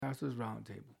Pastors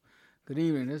Roundtable. Good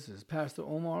evening. This is Pastor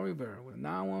Omar Rivera with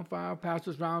 915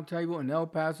 Pastors Roundtable in El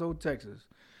Paso, Texas.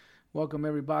 Welcome,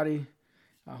 everybody.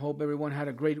 I hope everyone had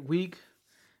a great week.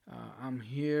 I'm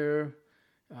here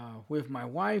with my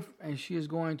wife, and she is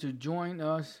going to join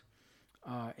us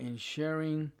in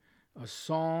sharing a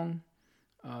song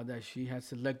that she has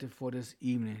selected for this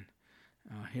evening.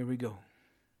 Here we go.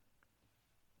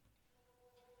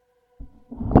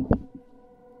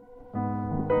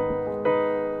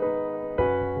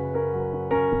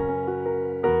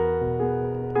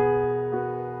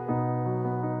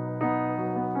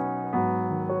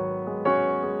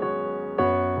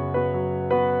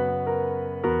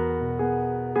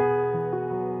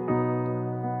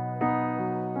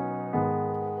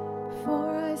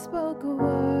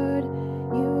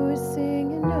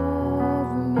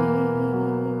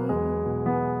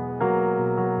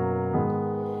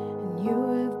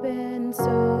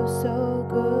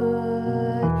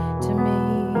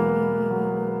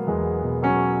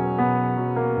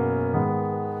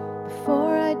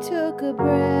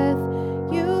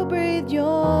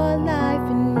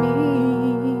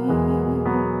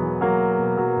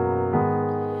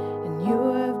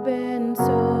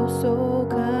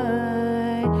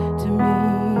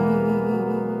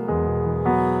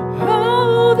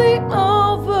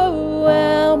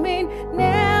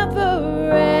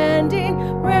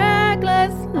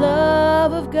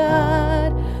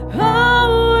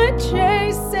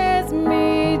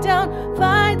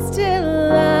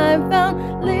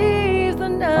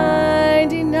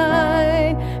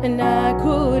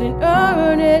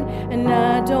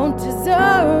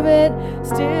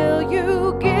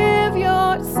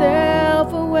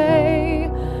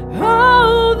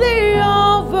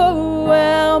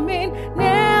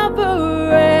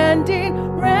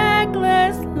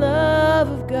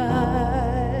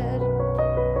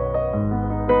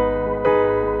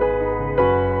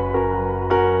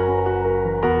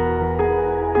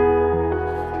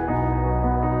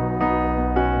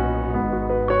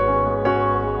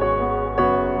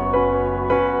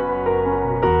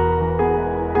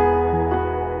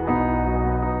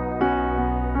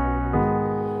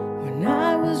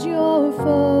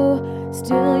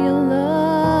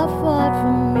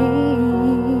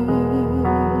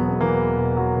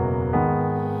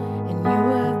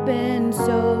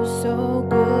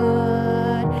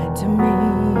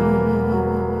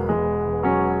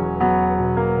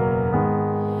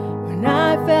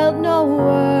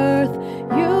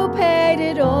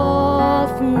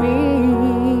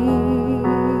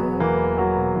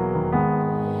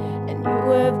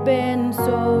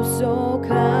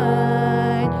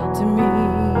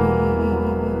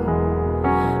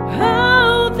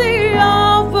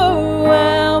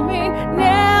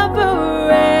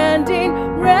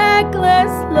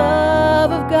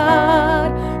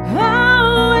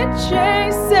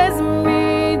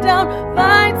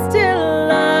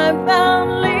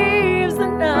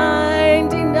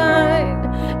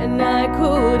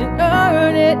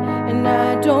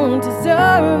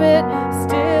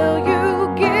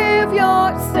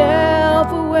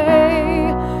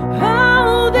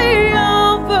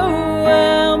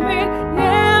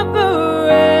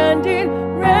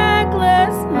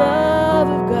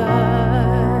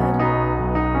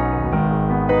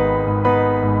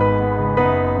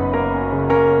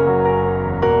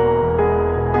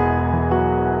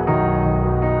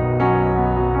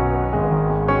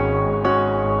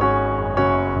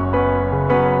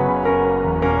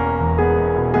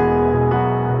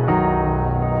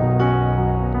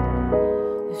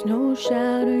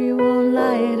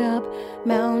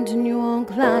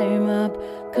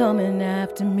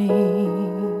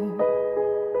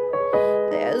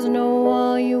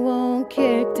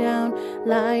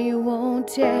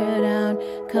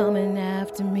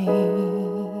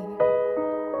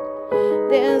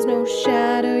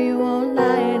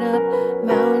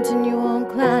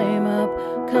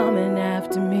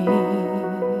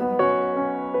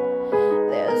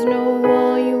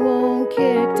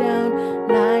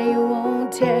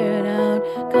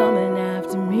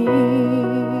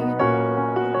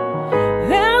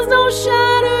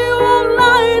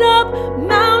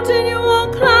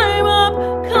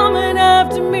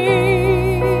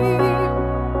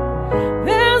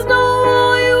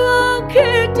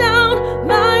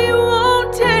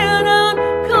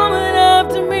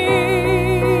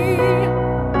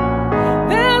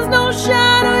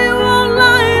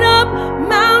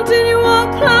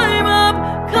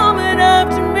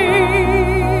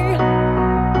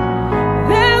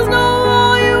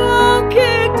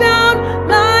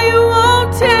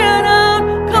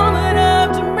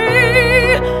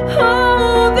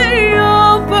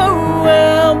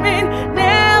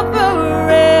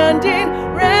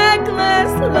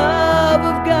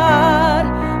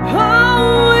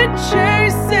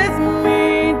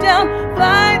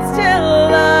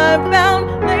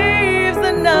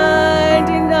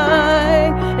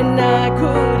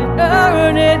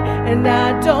 and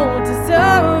I don't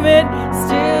deserve it.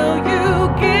 Still, you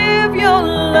give your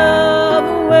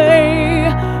love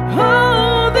away.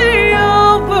 Oh, the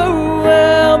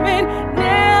overwhelming,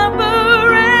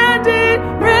 never-ending,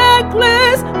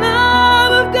 reckless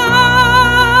love of God.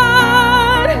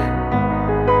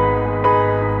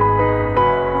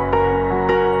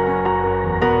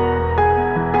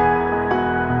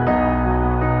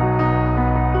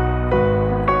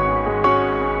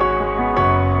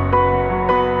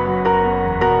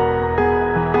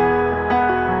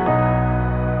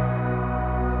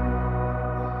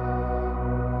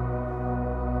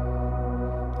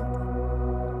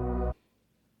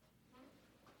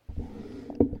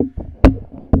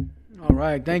 All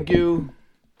right, thank you.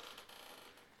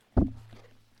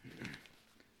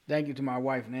 Thank you to my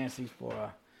wife Nancy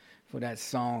for that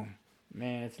song.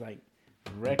 Man, it's like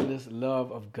reckless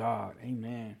love of God.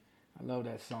 Amen. I love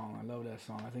that song. I love that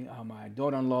song. I think my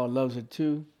daughter-in-law loves it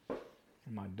too.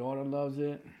 And my daughter loves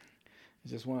it.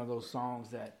 It's just one of those songs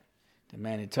that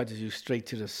man, it touches you straight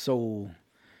to the soul.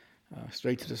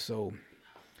 Straight to the soul.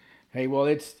 Hey, well,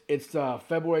 it's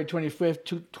February 25th,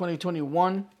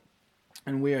 2021.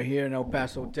 And we are here in El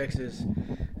Paso, Texas,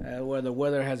 where the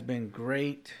weather has been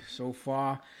great so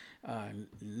far.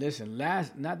 Listen,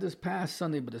 not this past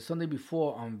Sunday, but the Sunday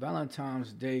before on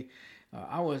Valentine's Day,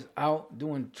 I was out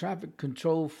doing traffic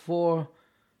control for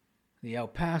the El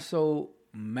Paso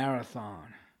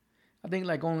Marathon. I think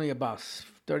like only about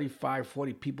 35,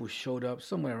 40 people showed up,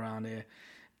 somewhere around there.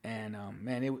 And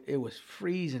man, it was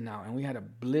freezing out, and we had a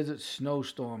blizzard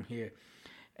snowstorm here.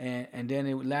 And then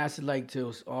it lasted like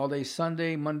till all day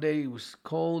Sunday. Monday it was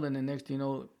cold, and the next thing you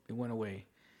know, it went away.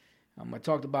 I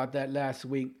talked about that last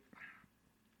week.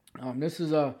 This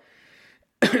is a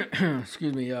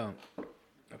excuse me, a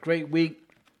great week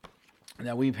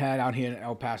that we've had out here in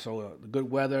El Paso. The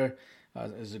good weather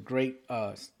is a great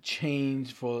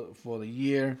change for the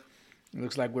year. It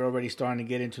looks like we're already starting to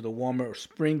get into the warmer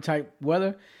spring type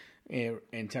weather,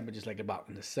 and temperatures like about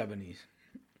in the 70s.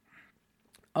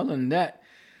 Other than that,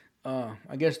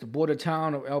 I guess the border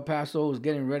town of El Paso is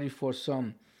getting ready for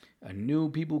some new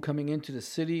people coming into the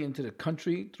city, into the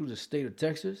country through the state of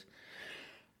Texas.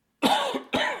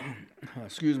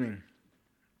 Excuse me.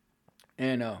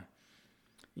 And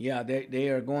yeah, they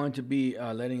are going to be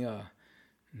letting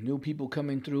new people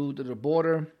coming through to the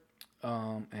border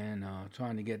and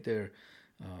trying to get their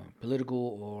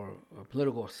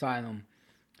political asylum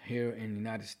here in the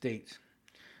United States.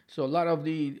 So a lot of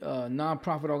the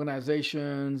nonprofit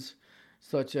organizations,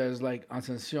 such as like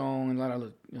Ascension, a lot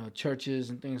of churches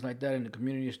and things like that in the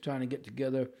community is trying to get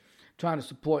together, trying to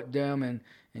support them and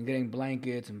getting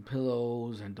blankets and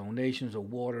pillows and donations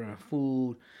of water and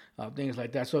food, things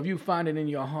like that. So if you find it in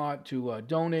your heart to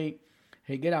donate,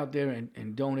 hey, get out there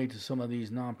and donate to some of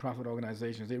these nonprofit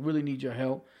organizations. They really need your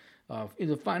help,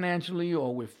 either financially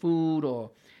or with food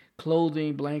or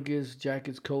clothing, blankets,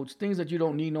 jackets, coats, things that you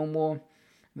don't need no more,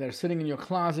 that are sitting in your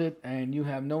closet and you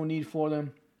have no need for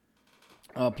them.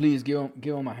 Please give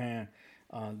them a hand.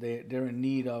 They're in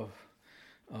need of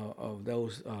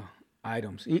those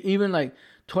items. Even like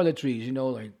toiletries,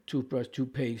 like toothbrush,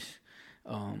 toothpaste,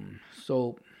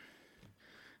 soap,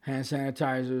 hand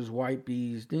sanitizers,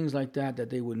 wipes, things like that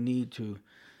they would need to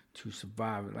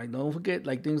survive. Like don't forget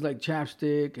like things like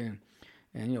chapstick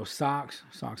and socks.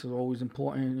 Socks is always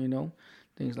important,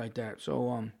 things like that.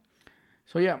 So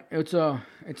yeah, it's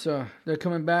they're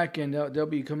coming back and they'll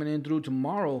be coming in through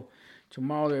tomorrow.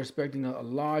 Tomorrow they're expecting a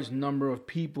large number of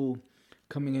people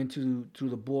coming into through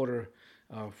the border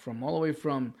from all the way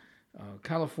from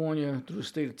California through the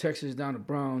state of Texas down to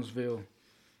Brownsville.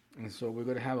 And so we're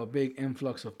going to have a big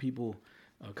influx of people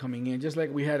coming in, just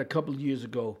like we had a couple of years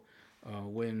ago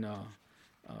when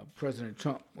President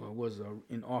Trump was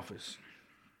in office.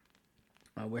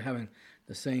 We're having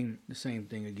the same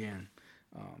thing again.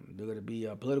 They're going to be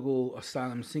political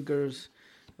asylum seekers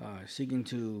seeking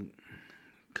to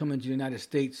come into the United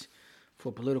States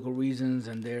for political reasons,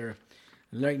 and they're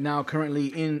right now currently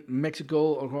in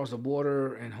Mexico across the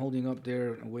border and holding up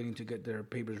there and waiting to get their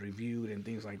papers reviewed and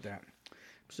things like that.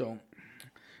 So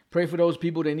pray for those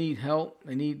people. They need help.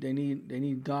 They need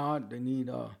God. They need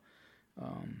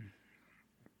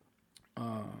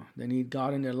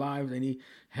God in their lives. They need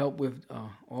help with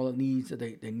all the needs that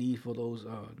they need for those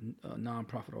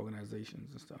nonprofit organizations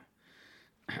and stuff.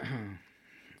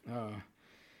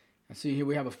 I see here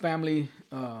we have a family,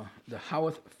 the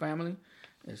Howarth family.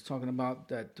 It's talking about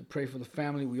that to pray for the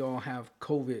family. We all have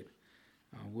COVID.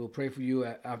 We'll pray for you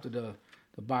after the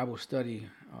Bible study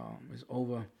is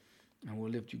over, and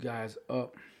we'll lift you guys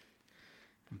up.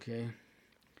 Okay.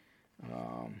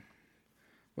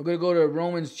 We're going to go to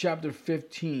Romans chapter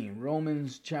 15.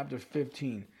 Romans chapter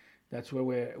 15. That's where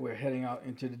we're heading out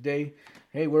into today.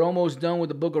 Hey, we're almost done with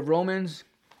the book of Romans.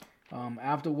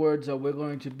 Afterwards, we're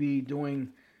going to be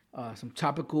doing some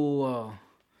topical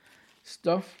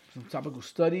stuff, some topical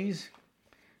studies.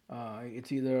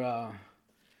 It's either,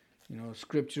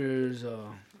 scriptures,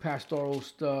 pastoral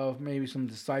stuff, maybe some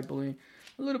discipling,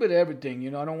 a little bit of everything.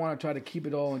 I don't want to try to keep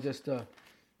it all and just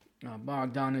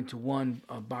bogged down into one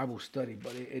Bible study.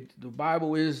 But the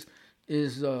Bible is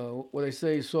what they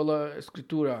say, sola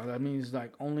scriptura. That means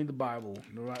like only the Bible.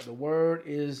 The word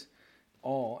is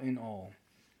all in all.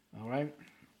 All right.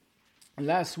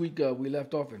 Last week we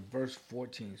left off in verse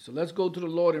 14. So let's go to the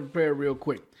Lord in prayer real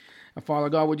quick. And Father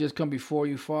God, we just come before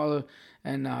you, Father,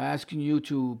 and asking you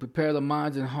to prepare the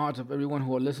minds and hearts of everyone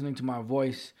who are listening to my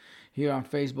voice here on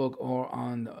Facebook or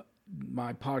on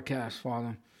my podcast,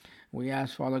 Father. We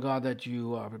ask, Father God, that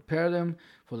you prepare them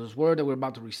for this word that we're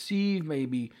about to receive, may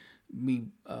be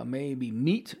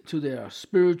meat to their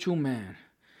spiritual man.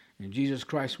 In Jesus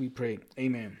Christ we pray.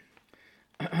 Amen.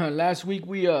 Last week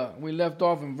we left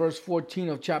off in verse 14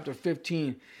 of chapter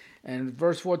 15. And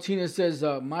verse 14 it says,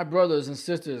 my brothers and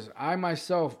sisters, I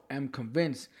myself am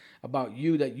convinced about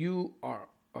you that you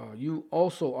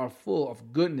also are full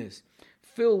of goodness,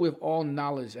 filled with all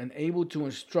knowledge, and able to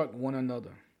instruct one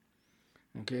another.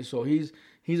 Okay, so he's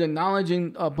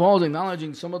acknowledging, Paul's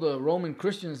acknowledging some of the Roman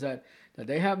Christians that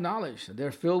they have knowledge, that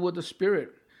they're filled with the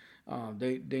Spirit.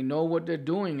 They know what they're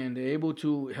doing, and they're able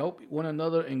to help one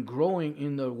another in growing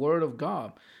in the Word of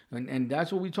God. And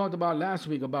that's what we talked about last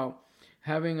week, about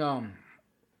having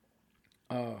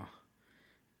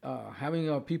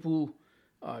people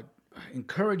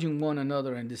encouraging one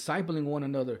another and discipling one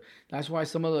another. That's why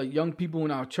some of the young people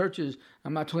in our churches,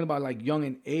 I'm not talking about like young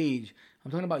in age, I'm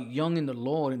talking about young in the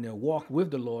Lord and their walk with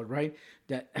the Lord, right?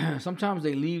 That sometimes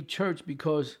they leave church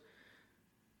because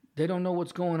they don't know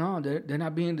what's going on. They're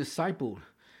not being discipled.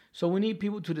 So we need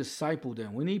people to disciple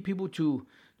them. We need people to,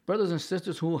 brothers and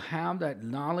sisters who have that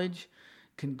knowledge,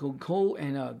 can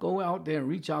go out there and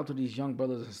reach out to these young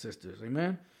brothers and sisters.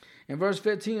 Amen. In verse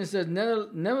 15 it says,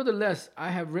 nevertheless, I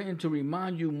have written to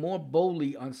remind you more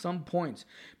boldly on some points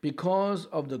because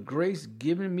of the grace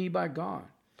given me by God.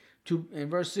 In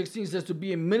verse 16 it says, to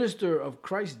be a minister of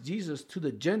Christ Jesus to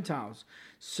the Gentiles,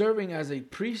 serving as a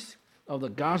priest of the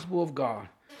gospel of God.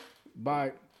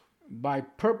 My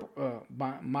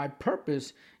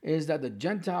purpose is that the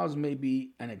Gentiles may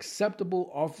be an acceptable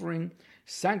offering,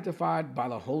 sanctified by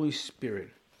the Holy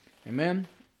Spirit. Amen.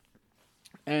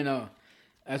 And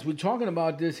as we're talking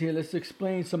about this here, let's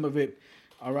explain some of it.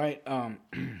 All right.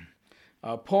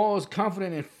 Paul is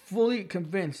confident and fully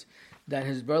convinced that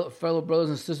his fellow brothers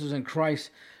and sisters in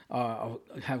Christ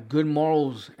have good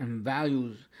morals and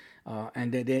values,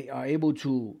 and that they are able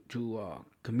to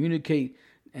communicate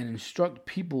and instruct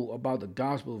people about the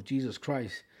gospel of Jesus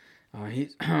Christ.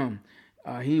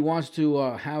 He wants to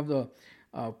have the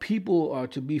people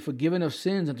to be forgiven of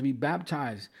sins and to be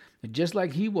baptized, just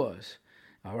like he was.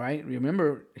 All right.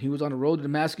 Remember, he was on the road to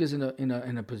Damascus in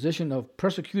a position of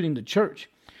persecuting the church,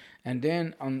 and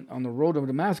then on the road of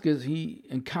Damascus, he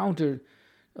encountered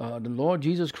the Lord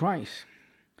Jesus Christ.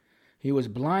 He was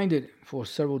blinded for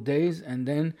several days, and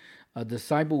then a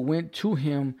disciple went to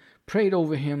him, prayed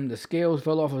over him, the scales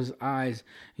fell off his eyes,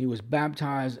 he was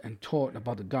baptized and taught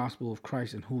about the gospel of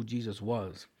Christ and who Jesus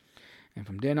was. And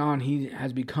from then on, he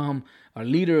has become a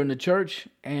leader in the church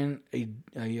and a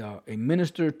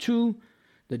minister to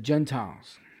the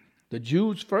Gentiles. The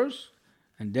Jews first,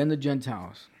 and then the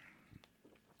Gentiles.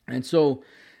 And so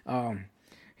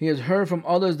he has heard from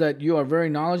others that you are very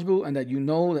knowledgeable and that you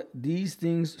know that these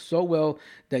things so well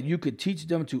that you could teach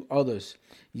them to others.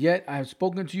 Yet I have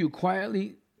spoken to you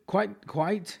quietly,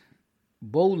 quite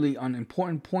boldly on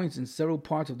important points in several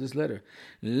parts of this letter.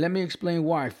 Let me explain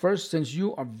why. First, since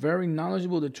you are very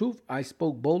knowledgeable of the truth, I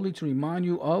spoke boldly to remind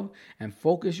you of and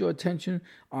focus your attention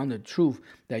on the truth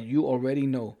that you already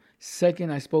know.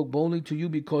 Second, I spoke boldly to you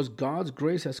because God's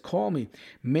grace has called me,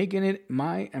 making it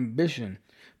my ambition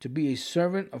to be a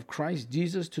servant of Christ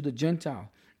Jesus to the Gentile.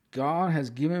 God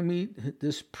has given me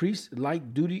this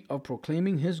priest-like duty of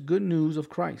proclaiming his good news of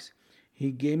Christ. He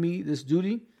gave me this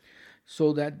duty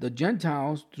so that the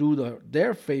Gentiles, through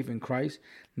their faith in Christ,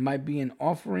 might be an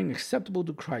offering acceptable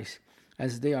to Christ,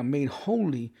 as they are made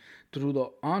holy through the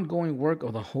ongoing work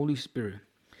of the Holy Spirit.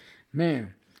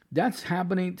 Man, that's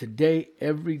happening today,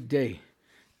 every day.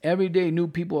 Every day, new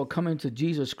people are coming to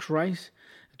Jesus Christ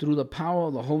through the power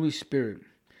of the Holy Spirit.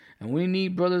 And we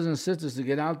need brothers and sisters to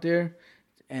get out there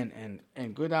and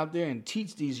get out there and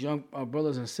teach these young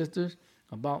brothers and sisters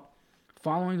about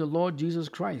following the Lord Jesus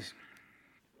Christ.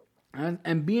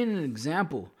 and being an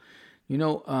example.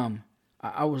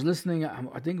 I was listening,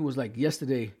 I think it was like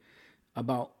yesterday,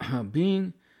 about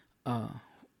being an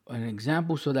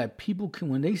example so that people can,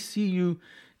 when they see you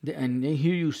and they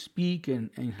hear you speak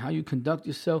and how you conduct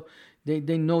yourself,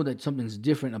 they know that something's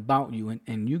different about you.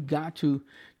 And you have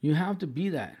to be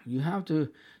that. You have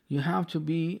to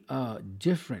be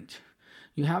different.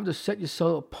 You have to set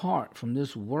yourself apart from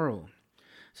this world.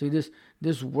 See,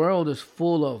 this world is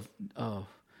full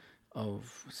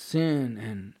of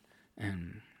sin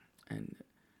and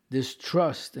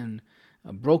distrust and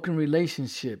broken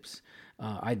relationships,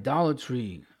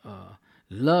 idolatry,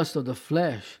 lust of the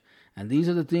flesh, and these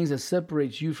are the things that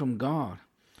separates you from God.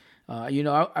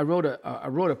 I wrote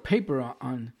a paper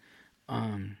on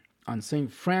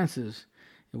Saint Francis.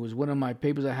 It was one of my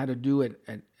papers I had to do at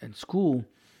school,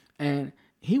 and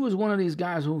he was one of these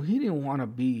guys who he didn't want to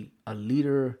be a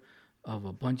leader of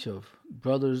a bunch of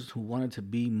brothers who wanted to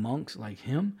be monks like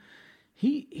him.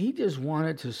 He just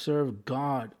wanted to serve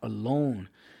God alone.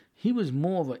 He was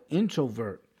more of an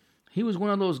introvert. He was one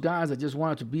of those guys that just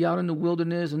wanted to be out in the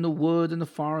wilderness, in the woods, in the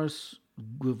forests,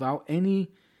 without any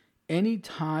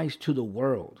ties to the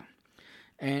world.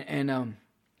 And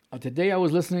today I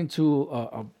was listening to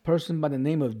a person by the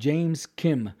name of James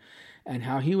Kim, and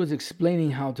how he was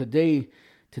explaining how today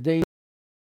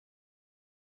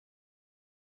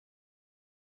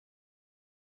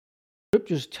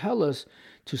scriptures tell us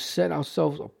to set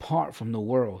ourselves apart from the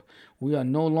world. We are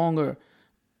no longer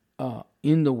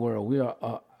in the world.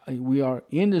 We are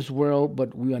in this world,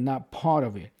 but we are not part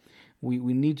of it. We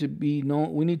need to be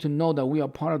known. We need to know that we are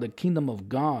part of the kingdom of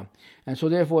God, and so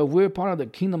therefore, if we're part of the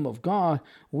kingdom of God,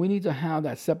 we need to have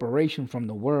that separation from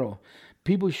the world.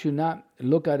 People should not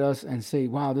look at us and say,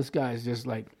 "Wow, this guy is just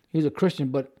like he's a Christian,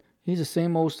 but he's the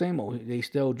same old, same old." They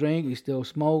still drink, he still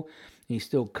smoke, he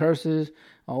still curses.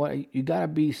 You gotta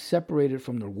be separated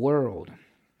from the world.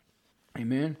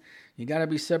 Amen. You gotta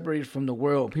be separated from the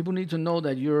world. People need to know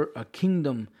that you're a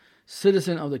kingdom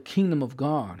citizen of the kingdom of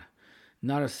God,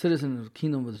 not a citizen of the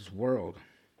kingdom of this world.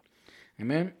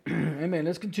 Amen. Amen.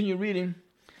 Let's continue reading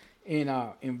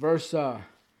in verse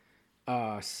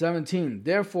 17.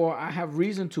 Therefore, I have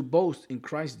reason to boast in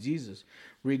Christ Jesus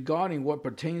regarding what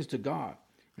pertains to God.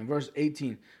 In verse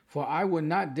 18, for I would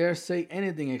not dare say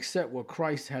anything except what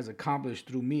Christ has accomplished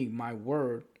through me, by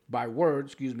word,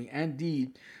 and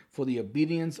deed, for the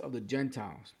obedience of the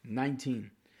Gentiles.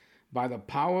 19, by the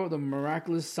power of the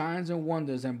miraculous signs and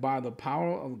wonders, and by the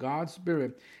power of God's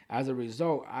Spirit, as a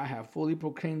result, I have fully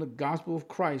proclaimed the gospel of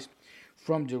Christ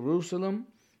from Jerusalem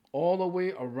all the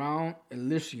way around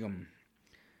Elysium.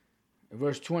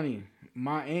 Verse 20,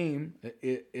 my aim,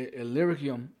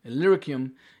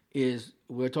 Illyricum, is,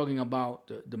 we're talking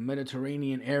about the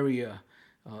Mediterranean area,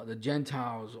 the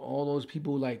Gentiles, all those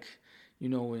people like,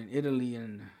 in Italy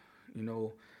and,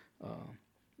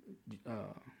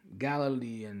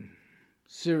 Galilee and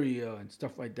Syria and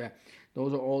stuff like that.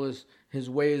 Those are all his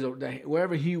ways of that.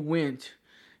 Wherever he went,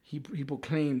 he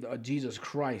proclaimed Jesus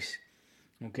Christ.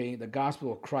 Okay, the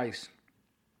gospel of Christ.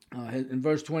 In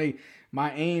verse 20,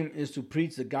 my aim is to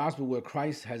preach the gospel where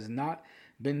Christ has not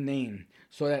been named,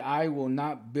 so that I will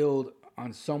not build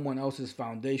on someone else's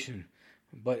foundation.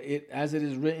 But as it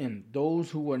is written, those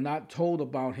who were not told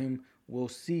about him will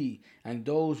see, and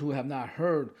those who have not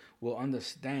heard will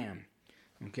understand.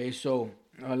 Okay, so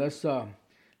let's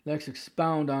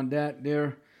expound on that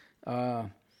there.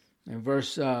 In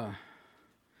verse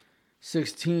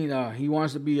 16, he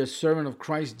wants to be a servant of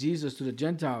Christ Jesus to the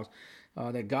Gentiles,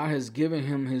 that God has given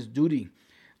him his duty,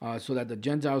 so that the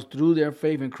Gentiles, through their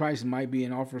faith in Christ, might be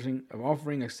an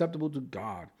offering acceptable to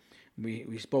God.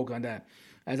 We spoke on that.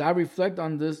 As I reflect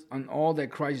on this, on all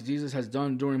that Christ Jesus has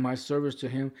done during my service to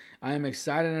him, I am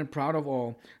excited and proud of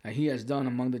all that he has done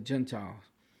among the Gentiles.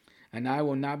 And I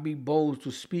will not be bold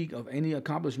to speak of any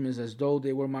accomplishments as though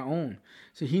they were my own.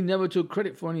 See, he never took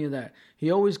credit for any of that. He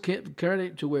always gave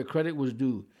credit to where credit was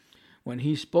due. When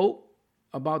he spoke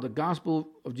about the gospel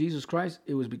of Jesus Christ,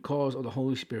 it was because of the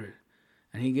Holy Spirit.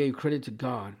 And he gave credit to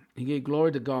God. He gave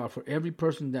glory to God for every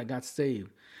person that got saved.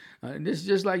 This is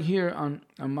just like here on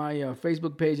my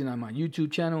Facebook page and on my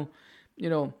YouTube channel.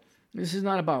 This is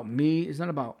not about me. It's not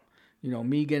about,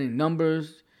 me getting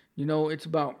numbers. It's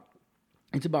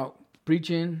about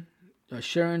preaching,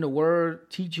 sharing the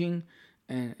word, teaching.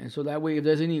 And so that way, if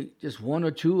there's just one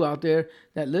or two out there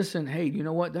that listen, hey, you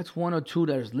know what? That's one or two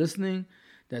that is listening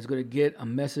that's going to get a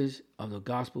message of the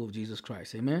gospel of Jesus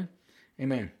Christ. Amen?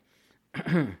 Amen.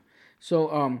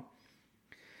 So,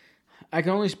 I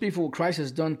can only speak for what Christ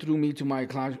has done through me to my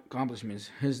accomplishments.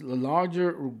 His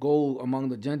larger goal among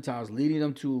the Gentiles, leading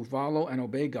them to follow and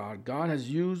obey God. God has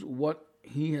used what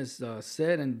he has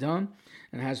said and done,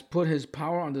 and has put his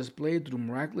power on display through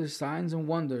miraculous signs and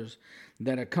wonders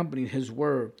that accompanied his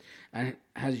word, and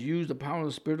has used the power of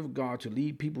the Spirit of God to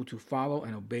lead people to follow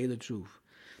and obey the truth.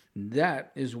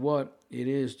 That is what it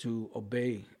is to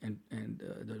obey and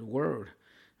the word.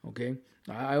 Okay,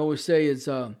 I always say it's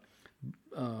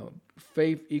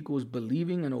faith equals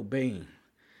believing and obeying.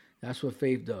 That's what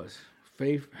faith does.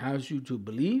 Faith has you to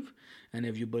believe, and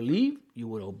if you believe, you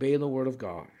will obey the word of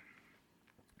God.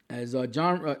 As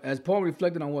Paul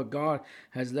reflected on what God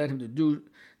has led him to do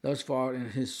thus far in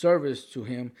his service to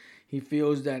him, he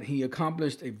feels that he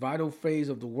accomplished a vital phase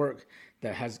of the work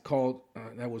that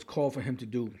was called for him to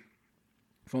do.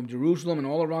 From Jerusalem and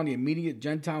all around the immediate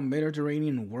Gentile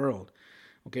Mediterranean world,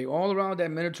 okay, all around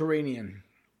that Mediterranean,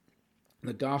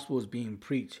 the gospel is being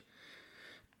preached.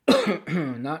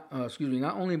 Not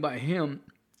only by him,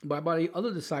 but by the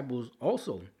other disciples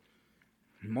also.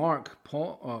 Mark,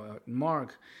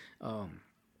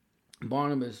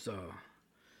 Barnabas,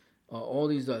 all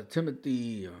these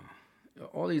Timothy,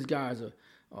 all these guys are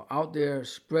out there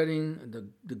spreading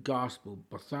the gospel.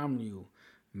 Bartholomew,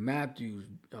 Matthew,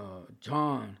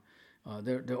 John,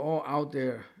 they're all out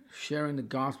there sharing the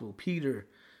gospel. Peter,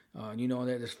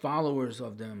 there's followers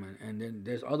of them, and then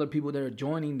there's other people that are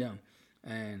joining them,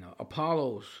 and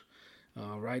Apollos,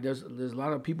 right? There's a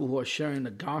lot of people who are sharing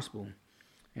the gospel.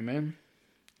 Amen.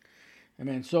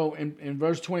 Amen. So in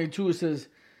verse 22 it says,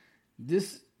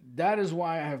 that is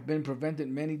why I have been prevented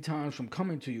many times from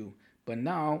coming to you. But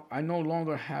now I no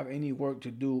longer have any work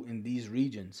to do in these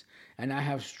regions, and I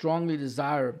have strongly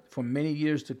desired for many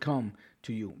years to come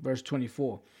to you. Verse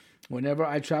 24. Whenever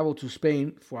I travel to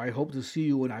Spain, for I hope to see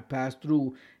you when I pass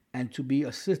through, and to be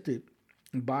assisted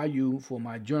by you for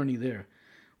my journey there,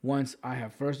 once I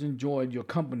have first enjoyed your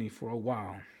company for a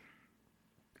while.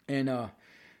 And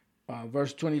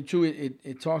verse 22,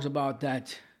 it talks about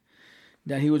that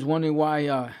he was wondering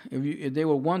why, if they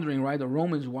were wondering, right, the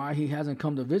Romans, why he hasn't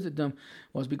come to visit them,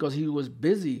 was because he was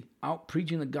busy out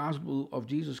preaching the gospel of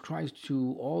Jesus Christ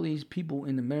to all these people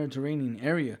in the Mediterranean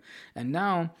area. And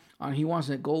now he wants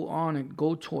to go on and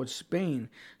go towards Spain.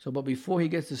 But before he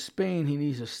gets to Spain, he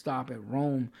needs to stop at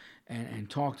Rome and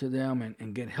talk to them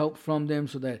and get help from them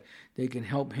so that they can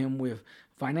help him with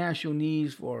financial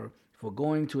needs for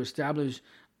going to establish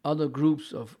other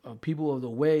groups of people of the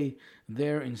way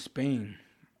there in Spain.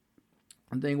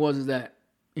 The thing was that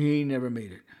he never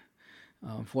made it.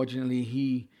 Unfortunately,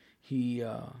 he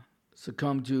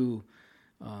succumbed to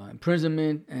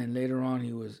imprisonment, and later on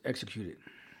he was executed.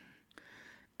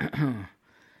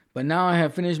 But now I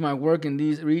have finished my work in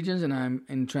these regions, and I'm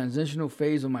in transitional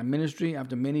phase of my ministry.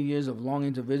 After many years of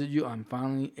longing to visit you, I'm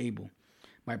finally able.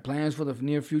 My plans for the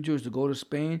near future is to go to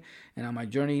Spain, and on my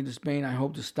journey to Spain, I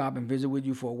hope to stop and visit with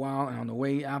you for a while. And on the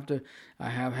way after I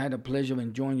have had the pleasure of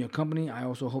enjoying your company, I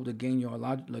also hope to gain your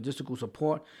logistical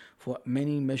support for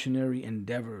many missionary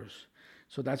endeavors.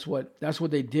 So that's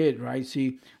what they did, right?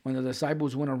 See, when the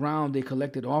disciples went around, they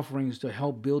collected offerings to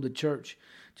help build the church,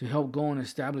 to help go and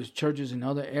establish churches in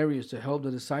other areas, to help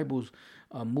the disciples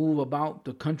move about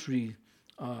the country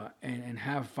and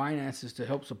have finances to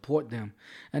help support them,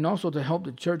 and also to help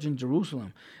the church in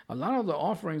Jerusalem. A lot of the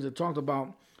offerings that talked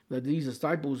about that these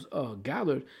disciples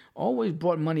gathered always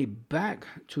brought money back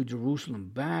to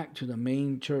Jerusalem, back to the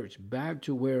main church, back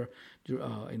to where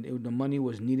the money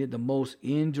was needed the most,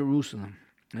 in Jerusalem.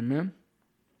 Amen?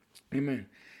 Amen.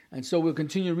 And so we'll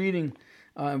continue reading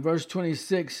in verse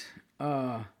 26.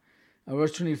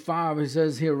 Verse 25, it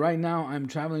says here, right now I'm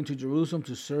traveling to Jerusalem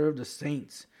to serve the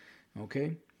saints.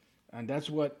 Okay, and that's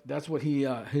what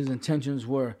his intentions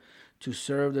were, to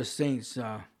serve the saints,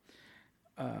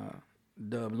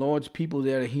 the Lord's people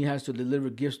there. He has to deliver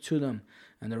gifts to them,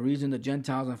 and the reason the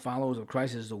Gentiles and followers of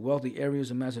Christ is the wealthy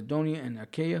areas of Macedonia and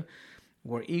Achaia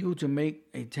were eager to make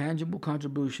a tangible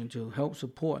contribution to help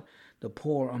support the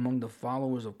poor among the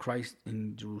followers of Christ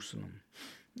in Jerusalem.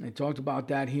 They talked about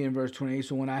that here in verse 28.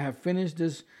 So when I have finished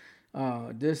this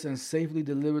and safely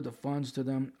delivered the funds to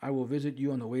them, I will visit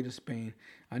you on the way to Spain.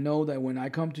 I know that when I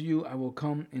come to you, I will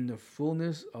come in the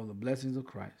fullness of the blessings of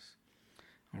Christ.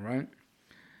 All right.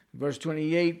 Verse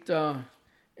 28,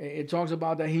 it talks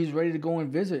about that he's ready to go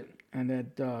and visit, and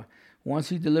that once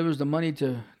he delivers the money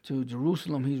to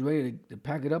Jerusalem, he's ready to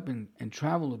pack it up and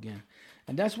travel again.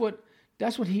 And that's what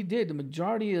he did. The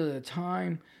majority of the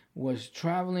time was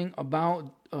traveling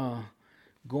about,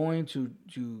 going to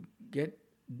get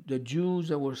the Jews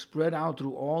that were spread out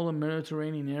through all the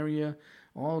Mediterranean area,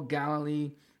 all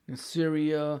Galilee, in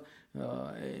Syria,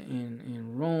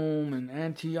 in Rome and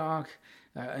Antioch,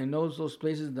 and those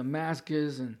places,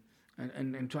 Damascus,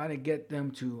 and try to get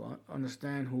them to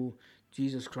understand who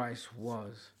Jesus Christ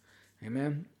was.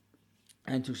 Amen.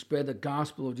 And to spread the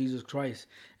gospel of Jesus Christ.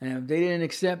 And if they didn't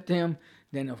accept him,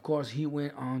 then of course he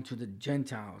went on to the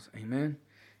Gentiles. Amen.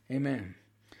 Amen.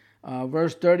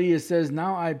 Verse 30, it says,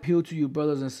 "Now I appeal to you,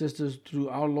 brothers and sisters, through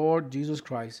our Lord Jesus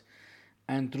Christ,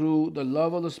 and through the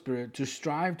love of the Spirit, to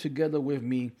strive together with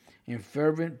me in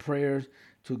fervent prayers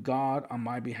to God on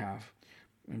my behalf."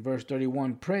 In verse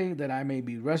 31, "Pray that I may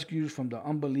be rescued from the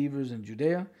unbelievers in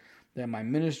Judea, that my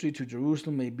ministry to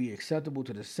Jerusalem may be acceptable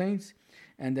to the saints,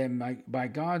 and that by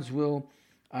God's will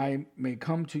I may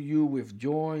come to you with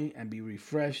joy and be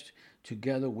refreshed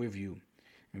together with you."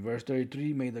 In verse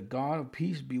 33, "May the God of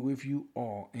peace be with you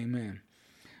all." Amen.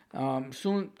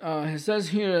 It says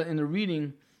here in the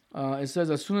reading, it says,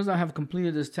 "As soon as I have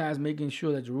completed this task, making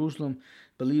sure that Jerusalem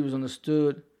believers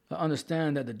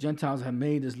understand that the Gentiles have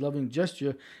made this loving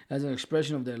gesture as an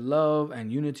expression of their love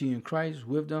and unity in Christ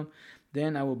with them,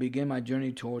 then I will begin my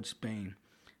journey towards Spain,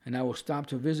 and I will stop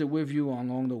to visit with you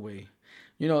along the way."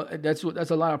 You know, that's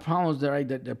a lot of problems there, right,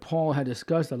 that Paul had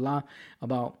discussed a lot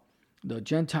about the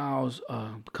Gentiles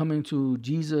coming to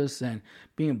Jesus and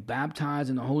being baptized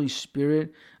in the Holy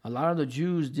Spirit. A lot of the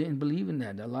Jews didn't believe in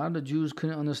that. A lot of the Jews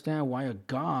couldn't understand why a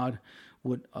God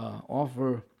would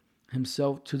offer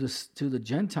himself to the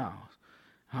Gentiles.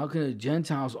 How can the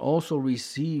Gentiles also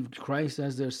receive Christ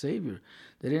as their Savior?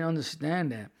 They didn't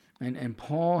understand that. And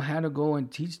Paul had to go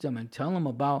and teach them and tell them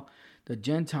about the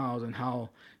Gentiles and how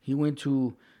he went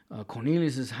to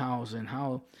Cornelius' house and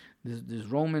how this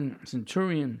Roman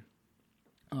centurion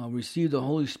received the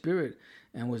Holy Spirit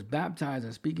and was baptized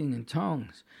and speaking in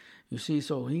tongues. You see,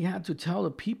 so he had to tell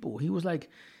the people. He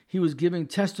was giving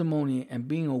testimony and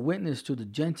being a witness to the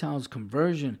Gentiles'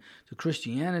 conversion to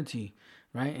Christianity,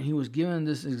 right? And he was giving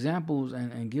this examples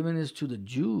and giving this to the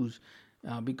Jews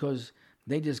because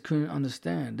they just couldn't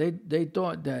understand. They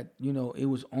thought that, you know, it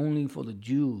was only for the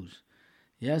Jews.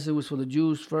 Yes, it was for the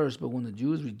Jews first, but when the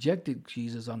Jews rejected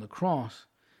Jesus on the cross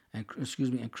and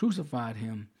crucified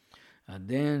him,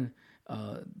 then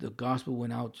the gospel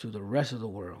went out to the rest of the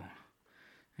world.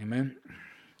 Amen.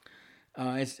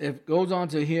 It goes on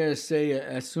to here say,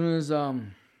 as soon as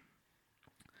in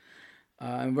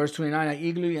verse 29, "I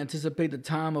eagerly anticipate the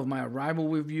time of my arrival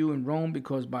with you in Rome,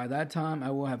 because by that time I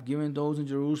will have given those in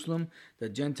Jerusalem the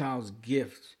Gentiles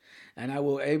gifts, and I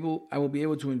will be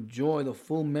able to enjoy the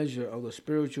full measure of the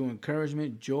spiritual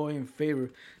encouragement, joy, and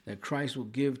favor that Christ will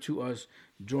give to us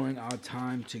during our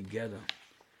time together."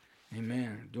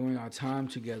 Amen. During our time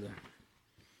together.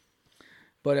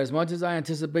 "But as much as I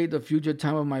anticipate the future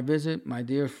time of my visit, my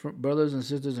dear brothers and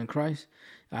sisters in Christ,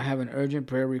 I have an urgent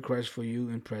prayer request for you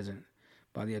in present.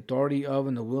 By the authority of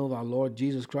and the will of our Lord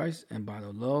Jesus Christ, and by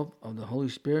the love of the Holy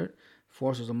Spirit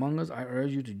forces among us, I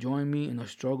urge you to join me in the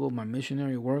struggle of my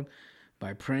missionary work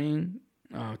by praying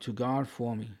to God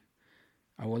for me.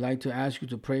 I would like to ask you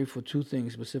to pray for two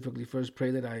things specifically. First, pray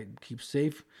that I keep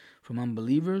safe from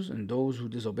unbelievers and those who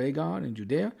disobey God in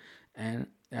Judea, and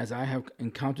as I have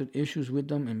encountered issues with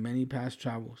them in many past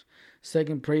travels.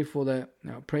 Second, pray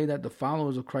that the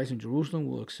followers of Christ in Jerusalem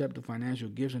will accept the financial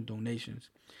gifts and donations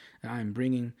that I am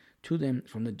bringing to them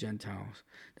from the Gentiles,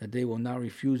 that they will not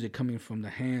refuse it coming from the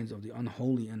hands of the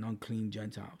unholy and unclean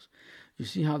Gentiles." You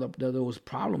see how there was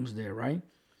problems there, right?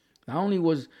 Not only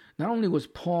was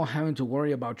Paul having to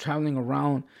worry about traveling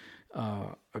around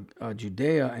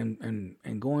Judea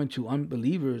and going to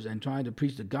unbelievers and trying to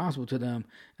preach the gospel to them,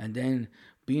 and then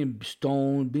being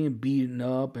stoned, being beaten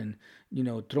up, and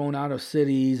thrown out of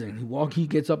cities, and he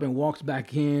gets up and walks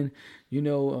back in. He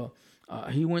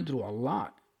went through a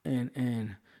lot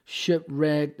and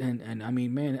shipwrecked, and I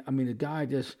mean the guy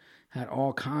just had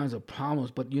all kinds of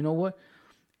problems. But you know what?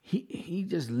 He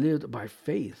just lived by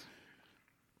faith.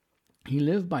 He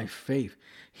lived by faith.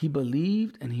 He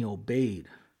believed and he obeyed.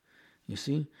 You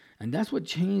see? And that's what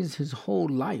changed his whole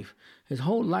life. His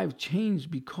whole life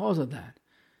changed because of that.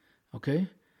 Okay?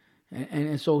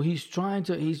 And so he's trying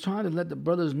to let the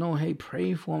brothers know, hey,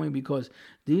 pray for me because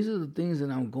these are the things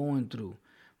that I'm going through,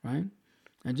 right?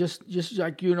 And just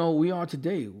like we are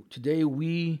today. Today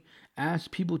we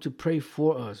ask people to pray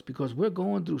for us because we're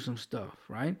going through some stuff,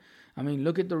 right? I mean,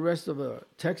 look at the rest of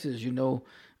Texas,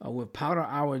 with power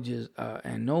outages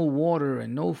and no water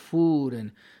and no food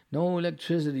and no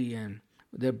electricity, and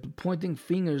they're pointing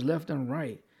fingers left and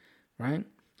right, right?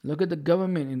 Look at the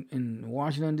government in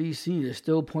Washington, D.C. They're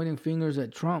still pointing fingers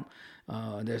at Trump.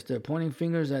 They're pointing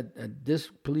fingers at this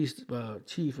police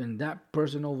chief and that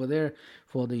person over there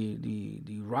for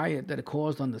the riot that it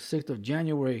caused on the 6th of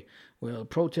January, where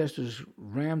protesters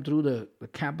rammed through the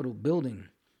Capitol building,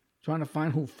 trying to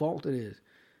find whose fault it is.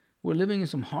 We're living in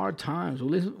some hard times.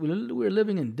 We're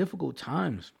living in difficult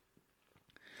times.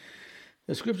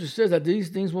 The scripture says that these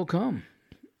things will come.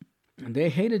 And they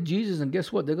hated Jesus, and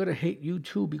guess what? They're going to hate you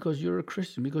too because you're a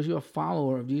Christian, because you're a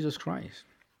follower of Jesus Christ.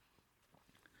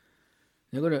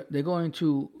 They're going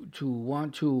to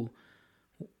want to,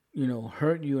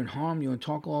 hurt you and harm you and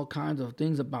talk all kinds of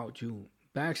things about you,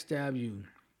 backstab you,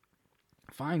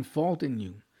 find fault in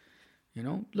you.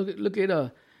 Look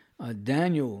at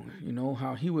Daniel.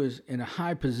 How he was in a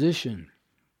high position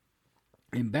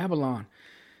in Babylon,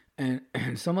 and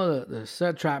some of the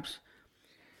satraps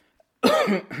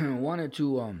wanted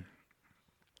to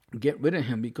get rid of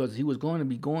him because he was going to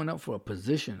be going up for a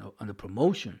position, a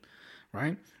promotion,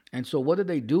 right? And so what did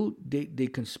they do? They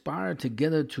conspired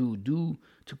together to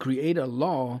create a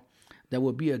law that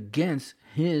would be against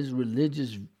his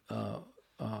religious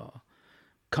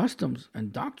customs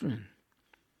and doctrine.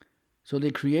 So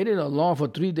they created a law for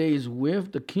 3 days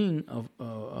with the king of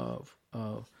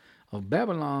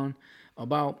Babylon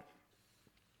about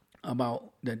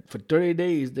that for 30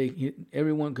 days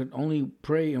everyone could only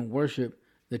pray and worship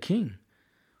the king.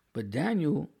 But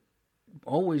Daniel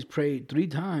always prayed 3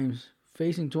 times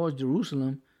facing towards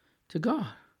Jerusalem to God.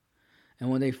 And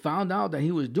when they found out that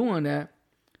he was doing that,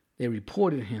 they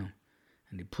reported him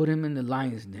and they put him in the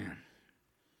lion's den.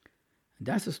 And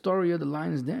that's the story of the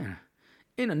lion's den.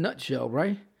 In a nutshell,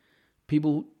 right?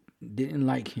 People didn't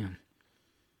like him.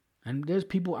 And there's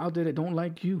people out there that don't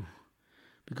like you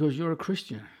because you're a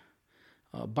Christian,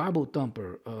 a Bible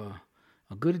thumper,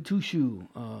 a goody two-shoe,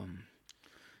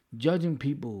 judging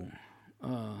people,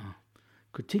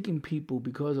 critiquing people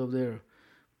because of their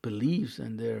beliefs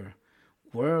and their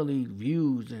worldly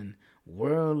views and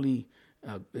worldly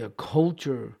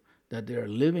culture that they're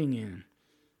living in,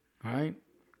 right?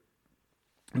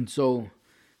 And so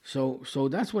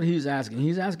that's what he's asking.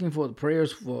 He's asking for the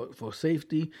prayers for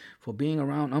safety, for being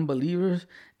around unbelievers,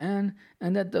 and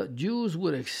that the Jews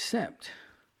would accept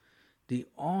the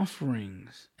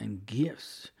offerings and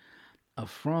gifts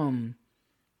from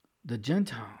the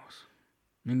Gentiles.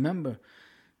 Remember,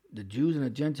 the Jews and the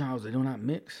Gentiles, they do not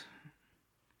mix.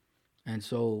 And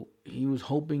so he was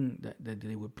hoping that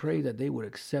they would pray that they would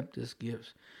accept this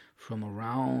gifts from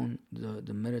around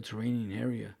the Mediterranean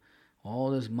area.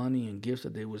 All this money and gifts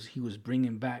that he was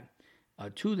bringing back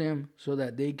to them so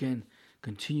that they can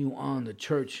continue on the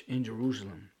church in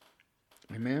Jerusalem.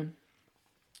 Amen?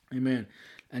 Amen.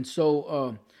 And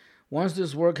so once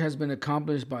this work has been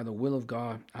accomplished by the will of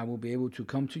God, I will be able to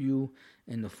come to you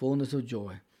in the fullness of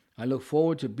joy. I look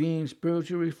forward to being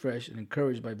spiritually refreshed and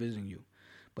encouraged by visiting you.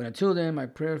 But until then, my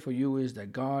prayer for you is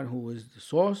that God, who is the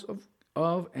source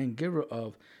of and giver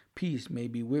of peace, may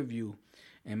be with you,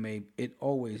 and may it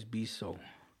always be so.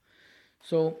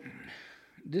 So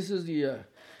this is the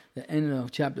end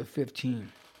of chapter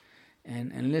 15.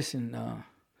 And listen,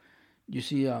 you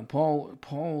see,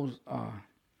 Paul's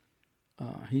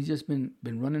he's just been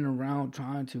running around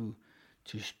trying to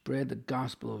spread the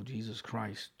gospel of Jesus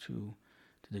Christ to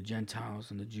the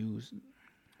Gentiles and the Jews,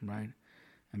 right?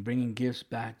 And bringing gifts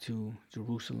back to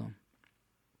Jerusalem.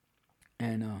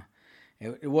 And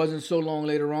it wasn't so long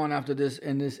later on after this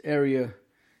in this area.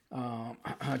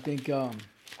 I think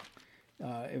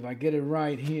if I get it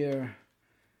right here,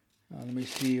 let me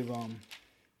see if I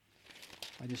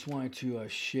just wanted to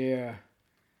share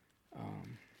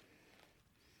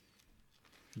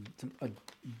a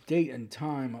date and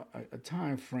time, a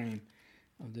time frame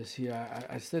of this here.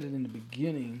 I said it in the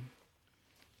beginning.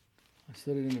 I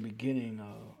said it in the beginning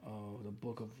of the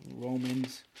book of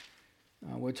Romans.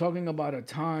 We're talking about a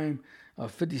time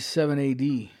of 57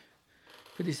 AD,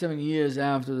 57 years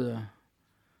after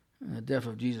the death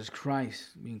of Jesus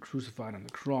Christ, being crucified on the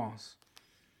cross.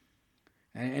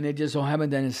 And it just so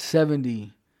happened that in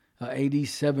AD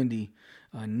 70,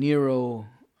 Nero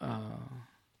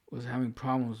was having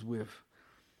problems with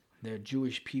their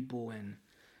Jewish people and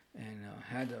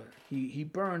he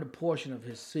burned a portion of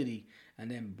his city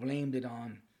and then blamed it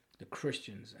on the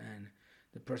Christians, and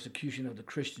the persecution of the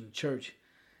Christian church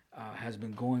has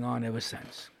been going on ever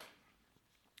since.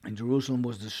 And Jerusalem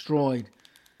was destroyed,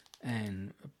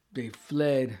 and they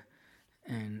fled,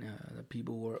 and the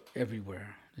people were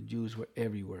everywhere. The Jews were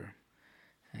everywhere,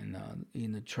 and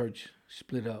even the church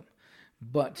split up.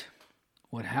 But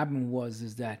what happened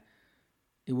is that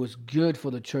it was good for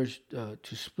the church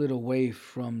to split away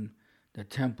from the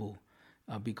temple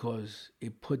because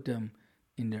it put them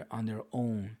on their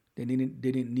own. They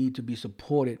didn't need to be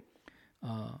supported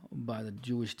by the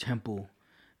Jewish temple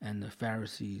and the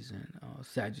Pharisees and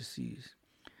Sadducees.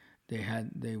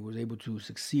 They were able to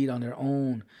succeed on their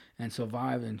own and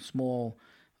survive in small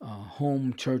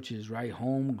home churches, right?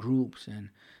 Home groups and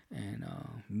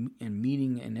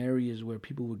meeting in areas where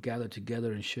people would gather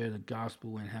together and share the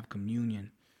gospel and have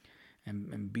communion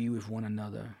and be with one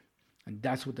another. And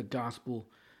that's what the gospel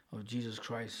of Jesus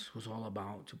Christ was all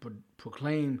about, to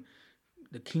proclaim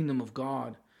the kingdom of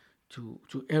God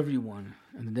to everyone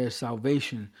and their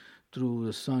salvation through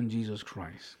the Son, Jesus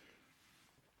Christ.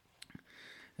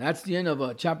 That's the end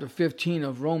of chapter 15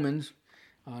 of Romans.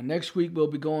 Next week we'll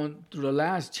be going through the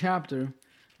last chapter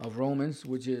of Romans,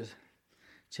 which is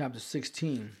chapter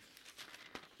 16.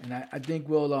 And I think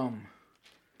we'll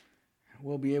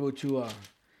be able to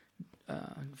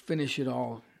finish it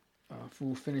all.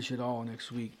 We'll finish it all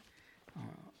next week,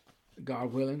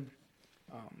 God willing.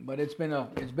 But it's been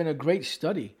a great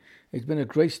study. It's been a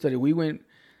great study. We went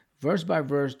verse by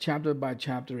verse, chapter by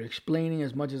chapter, explaining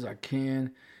as much as I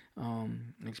can,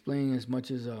 explaining as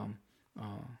much as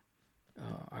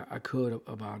I could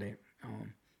about it.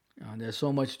 There's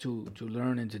so much to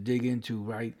learn and to dig into,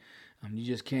 right? You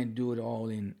just can't do it all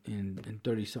in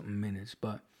 30-something minutes.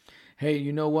 But hey,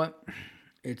 you know what?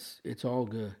 It's all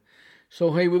good.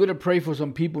 So hey, we're gonna pray for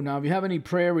some people now. If you have any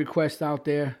prayer requests out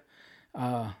there,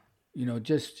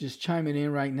 just chime it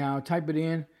in right now. Type it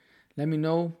in. Let me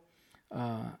know.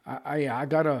 I'm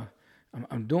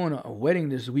doing a wedding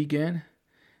this weekend,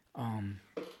 and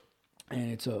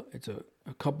it's a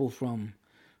couple from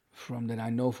that I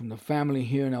know from the family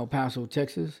here in El Paso,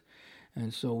 Texas,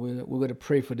 and so we're gonna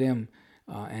pray for them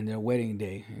and their wedding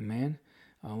day. Amen.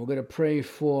 We're gonna pray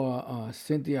for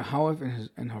Cynthia Howarth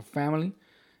and her family.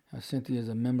 Cynthia is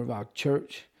a member of our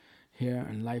church here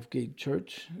in Lifegate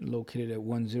Church, located at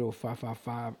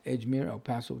 10555 Edgemere, El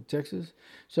Paso, Texas.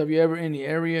 So if you're ever in the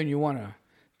area and you want to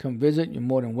come visit, you're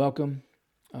more than welcome.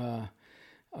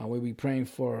 We'll be praying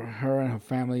for her and her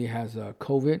family has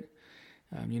COVID.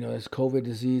 This COVID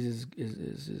disease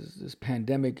is this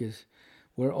pandemic is,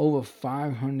 we're over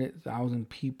 500,000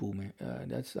 people, man.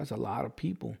 That's a lot of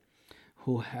people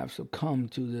who have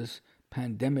succumbed to this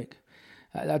pandemic.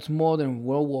 That's more than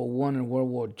World War I and World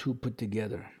War II put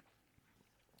together.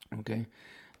 Okay.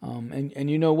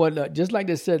 And you know what? Just like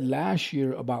they said last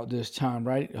year about this time,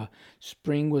 right?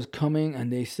 Spring was coming,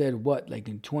 and they said what? Like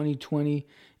in 2020,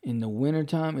 in the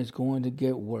wintertime, it's going to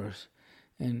get worse.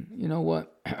 And you know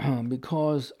what?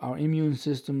 Because our immune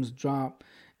systems drop,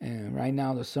 and right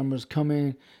now the summer's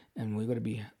coming, and we're going to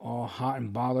be all hot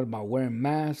and bothered about wearing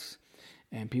masks,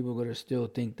 and people are going to still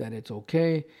think that it's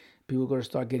okay. People are going to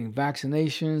start getting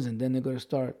vaccinations, and then they're going to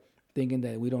start thinking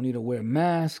that we don't need to wear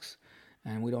masks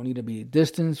and we don't need to be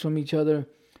distanced from each other.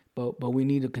 But we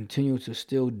need to continue to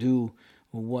still do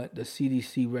what the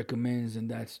CDC recommends,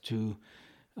 and that's to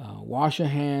wash your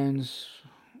hands,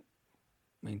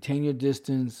 maintain your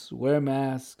distance, wear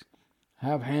masks,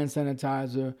 have hand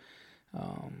sanitizer,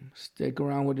 stick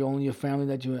around with only your family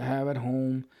that you have at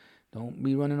home. Don't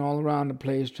be running all around the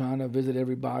place trying to visit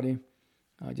everybody.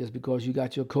 Just because you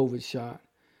got your COVID shot.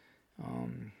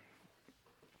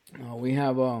 We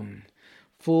have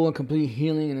full and complete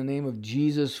healing in the name of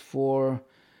Jesus for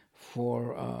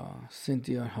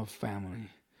Cynthia and her family.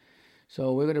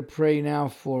 So we're going to pray now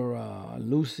for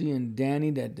Lucy and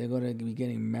Danny, that they're going to be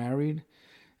getting married.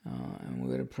 And we're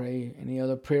going to pray any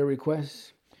other prayer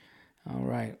requests. All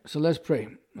right, so let's pray.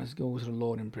 Let's go to the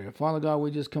Lord in prayer. Father God, we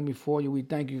just come before you. We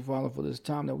thank you, Father, for this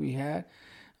time that we had.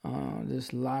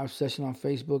 This live session on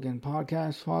Facebook and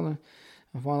podcast, Father.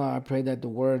 And Father, I pray that the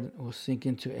word will sink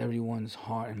into everyone's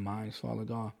heart and minds, Father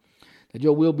God. That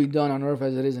your will be done on earth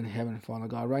as it is in heaven, Father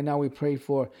God. Right now we pray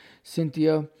for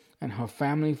Cynthia and her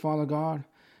family, Father God.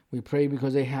 We pray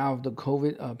because they have the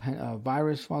COVID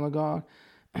virus, Father God.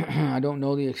 I don't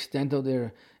know the extent of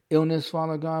their illness,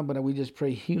 Father God, but we just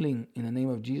pray healing in the name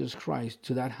of Jesus Christ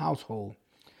to that household.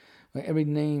 Every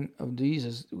name of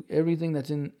Jesus, everything that's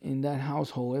in that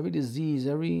household, every disease,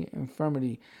 every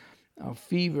infirmity,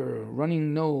 fever,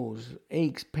 running nose,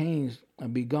 aches, pains,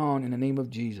 be gone in the name of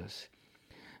Jesus.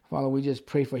 Father, we just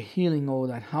pray for healing over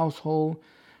that household,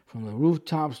 from the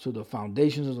rooftops to the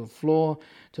foundations of the floor,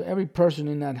 to every person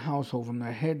in that household, from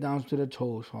their head down to their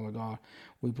toes, Father God.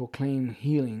 We proclaim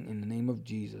healing in the name of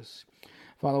Jesus.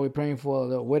 Father, we're praying for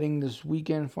the wedding this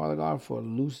weekend, Father God, for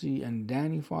Lucy and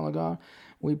Danny, Father God.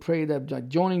 We pray that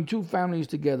joining two families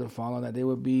together, Father, that they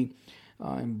would be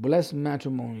in blessed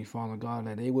matrimony, Father God,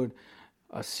 that they would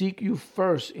seek you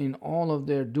first in all of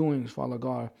their doings, Father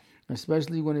God,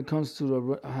 especially when it comes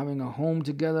to having a home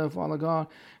together, Father God.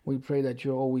 We pray that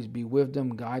you'll always be with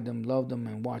them, guide them, love them,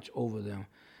 and watch over them,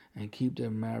 and keep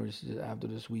their marriage after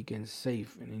this weekend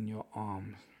safe and in your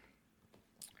arms.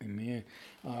 Amen.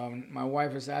 My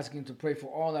wife is asking to pray for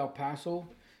all El Paso.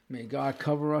 May God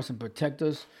cover us and protect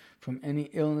us from any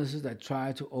illnesses that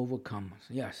try to overcome us.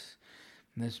 Yes.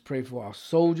 Let's pray for our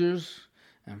soldiers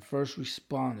and first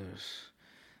responders.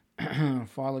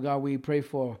 Father God, we pray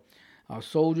for our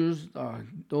soldiers,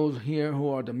 those here who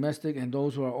are domestic and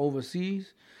those who are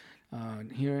overseas,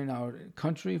 here in our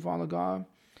country, Father God,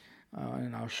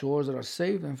 and our shores that are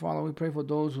safe. And Father, we pray for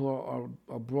those who are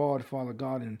abroad, Father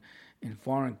God, in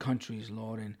foreign countries,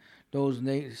 Lord, and those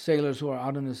sailors who are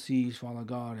out in the seas, Father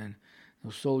God, and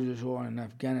those soldiers who are in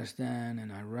Afghanistan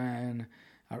and Iraq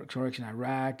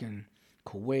and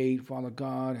Kuwait, Father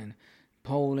God, and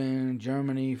Poland,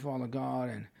 Germany, Father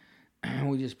God, and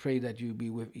we just pray that you be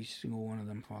with each single one of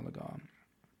them, Father God.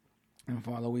 And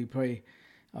Father, we pray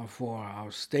for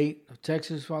our state of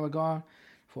Texas, Father God,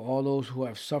 for all those who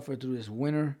have suffered through this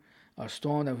winter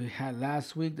storm that we had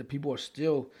last week. The people are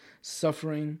still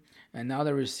suffering, and now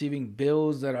they're receiving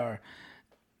bills that are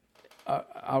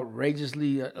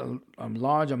outrageously a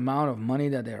large amount of money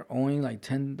that they're owing, like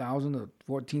 $10,000 to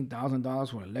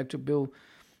 $14,000 for an electric bill.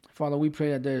 Father, we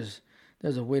pray that there's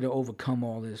a way to overcome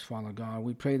all this, Father God.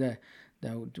 We pray that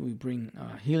we bring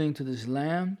healing to this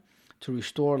land, to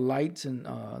restore lights and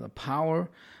the power,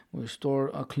 restore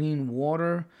clean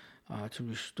water, to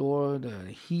restore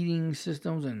the heating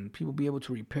systems, and people be able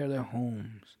to repair their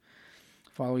homes.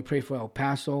 Father, we pray for El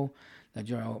Paso, that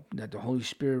the Holy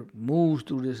Spirit moves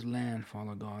through this land,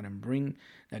 Father God, and bring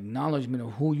acknowledgement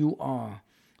of who you are,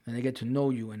 and they get to know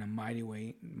you in a mighty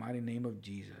way, mighty name of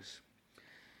Jesus.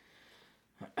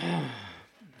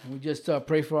 We just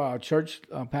pray for our church,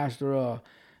 Pastor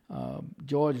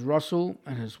George Russell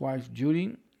and his wife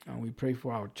Judy. We pray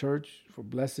for our church, for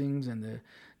blessings and the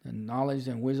knowledge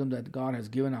and wisdom that God has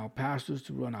given our pastors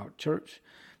to run our church,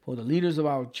 for the leaders of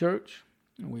our church,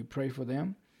 and we pray for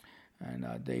them, and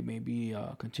they may be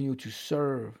continue to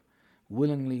serve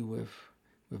willingly with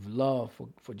love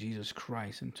for Jesus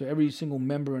Christ. And to every single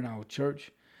member in our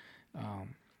church,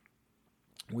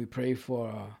 we pray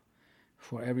for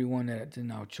everyone that's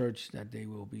in our church, that they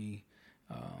will be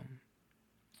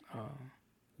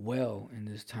well in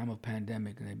this time of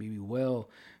pandemic, and they be well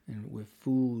with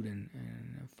food and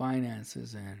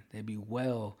finances, and they be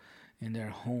well in their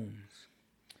homes.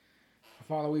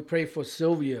 Father, we pray for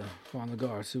Sylvia, Father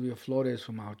God. Sylvia Flores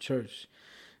from our church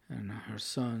and her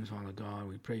sons, Father God.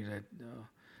 We pray that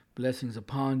blessings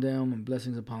upon them and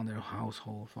blessings upon their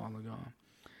household, Father God.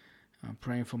 I'm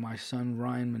praying for my son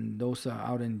Ryan Mendoza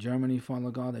out in Germany,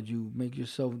 Father God, that you make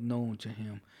yourself known to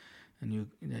him, and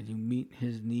that you meet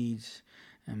his needs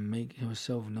and make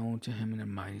yourself known to him in a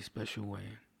mighty special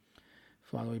way.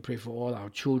 Father, we pray for all our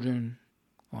children,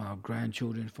 all our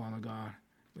grandchildren, Father God.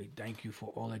 We thank you for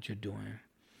all that you're doing.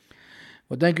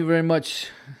 Well, thank you very much.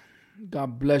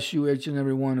 God bless you, each and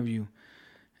every one of you.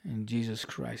 In Jesus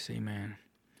Christ, amen.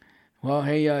 Well,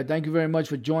 hey, thank you very much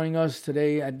for joining us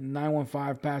today at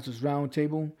 915 Pastors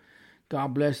Roundtable.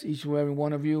 God bless each and every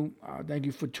one of you. Thank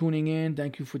you for tuning in.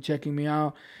 Thank you for checking me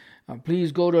out.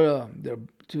 Please go to the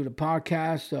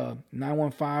podcast,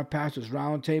 915 Pastors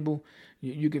Roundtable.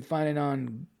 You can find it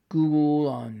on Google,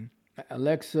 on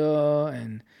Alexa,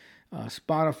 and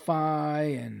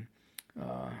Spotify, and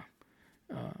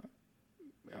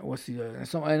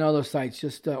some and other sites,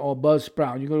 just or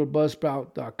Buzzsprout. You go to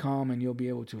buzzsprout.com and you'll be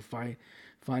able to find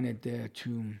it there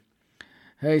too.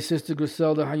 Hey, Sister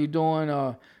Griselda, how you doing?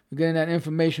 We're getting that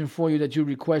information for you that you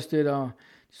requested.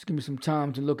 Just give me some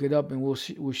time to look it up, and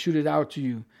we'll shoot it out to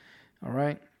you. All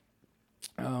right.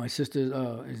 My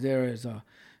sister is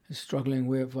struggling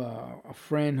with a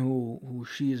friend who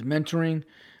she is mentoring,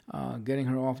 getting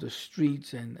her off the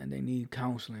streets, and they need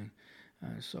counseling.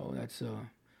 So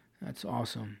that's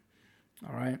awesome.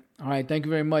 All right. Thank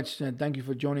you very much, and thank you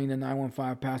for joining the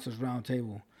 915 Pastors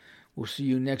Roundtable. We'll see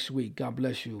you next week. God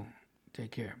bless you.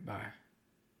 Take care. Bye.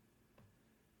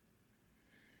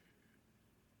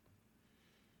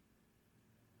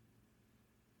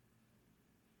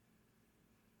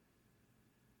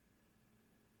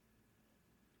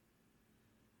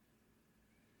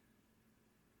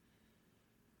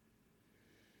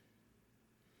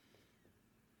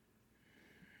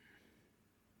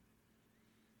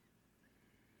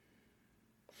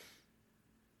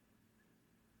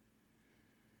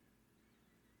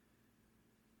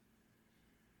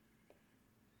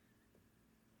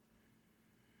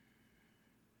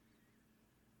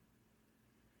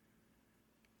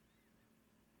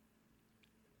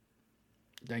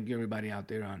 Thank you, everybody out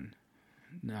there on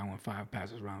 915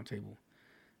 Pastors Roundtable.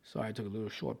 Sorry I took a little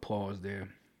short pause there.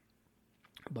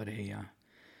 But hey,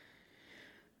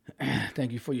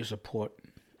 thank you for your support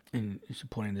in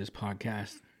supporting this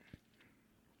podcast.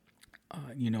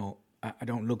 I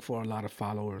don't look for a lot of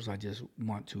followers. I just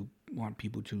want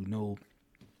people to know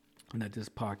that this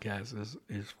podcast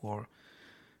is for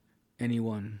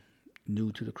anyone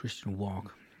new to the Christian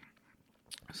walk.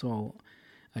 So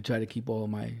I try to keep all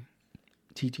my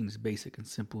teachings basic and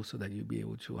simple so that you'll be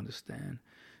able to understand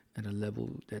at a level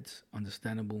that's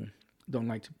understandable. Don't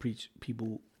like to preach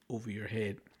people over your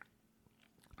head.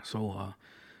 So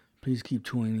please keep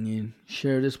tuning in.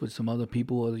 Share this with some other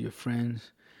people, other your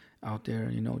friends out there.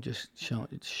 You know, just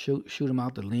shoot them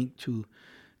out the link to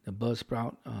the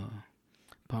Buzzsprout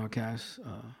podcast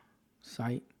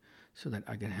site so that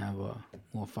I can have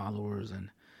more followers and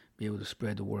be able to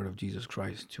spread the word of Jesus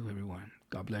Christ to everyone.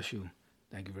 God bless you.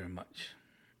 Thank you very much.